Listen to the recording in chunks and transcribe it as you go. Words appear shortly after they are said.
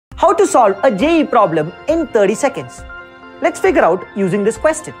How to solve a JEE problem in 30 seconds? Let's figure out using this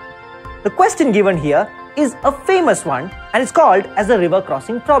question. The question given here is a famous one and it's called as the river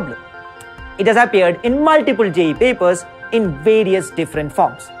crossing problem. It has appeared in multiple JEE papers in various different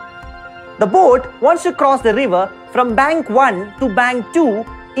forms. The boat wants to cross the river from bank 1 to bank 2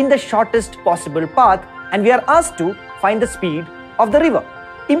 in the shortest possible path, and we are asked to find the speed of the river.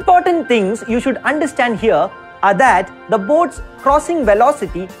 Important things you should understand here are that the boat's crossing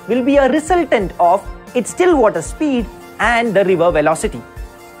velocity will be a resultant of its still water speed and the river velocity.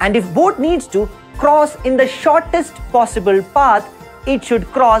 And if boat needs to cross in the shortest possible path, it should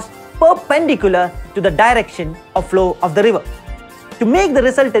cross perpendicular to the direction of flow of the river. To make the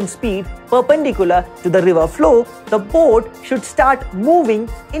resultant speed perpendicular to the river flow, the boat should start moving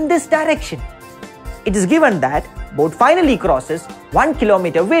in this direction. It is given that boat finally crosses 1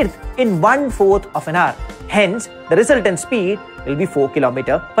 kilometer width in 1/4 of an hour. Hence, the resultant speed will be 4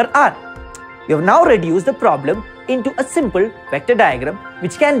 km per hour. We have now reduced the problem into a simple vector diagram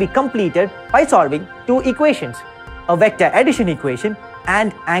which can be completed by solving two equations, a vector addition equation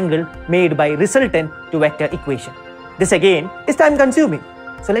and angle made by resultant to vector equation. This again is time consuming,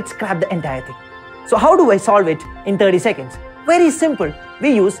 so let's scrap the entire thing. So how do I solve it in 30 seconds? Very simple.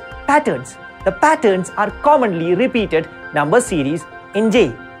 We use patterns. The patterns are commonly repeated number series in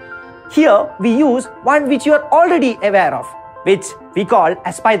JEE. Here we use one which you are already aware of, which we call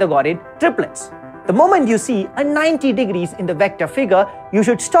as Pythagorean triplets. The moment you see a 90 degrees in the vector figure, you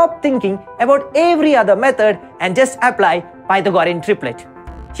should stop thinking about every other method and just apply Pythagorean triplet.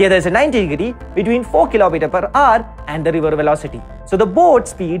 Here there is a 90 degree between 4 km per hour and the river velocity. So the boat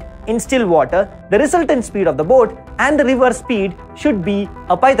speed in still water, the resultant speed of the boat and the river speed should be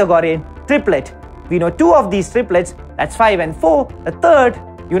a Pythagorean triplet. We know two of these triplets, that's 5 and 4. The third,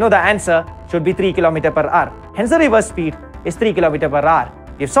 you know the answer, should be 3 km per hour. Hence the river speed is 3 km per hour.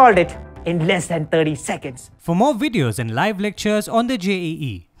 We've solved it in less than 30 seconds. For more videos and live lectures on the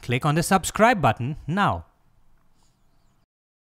JEE, click on the subscribe button now.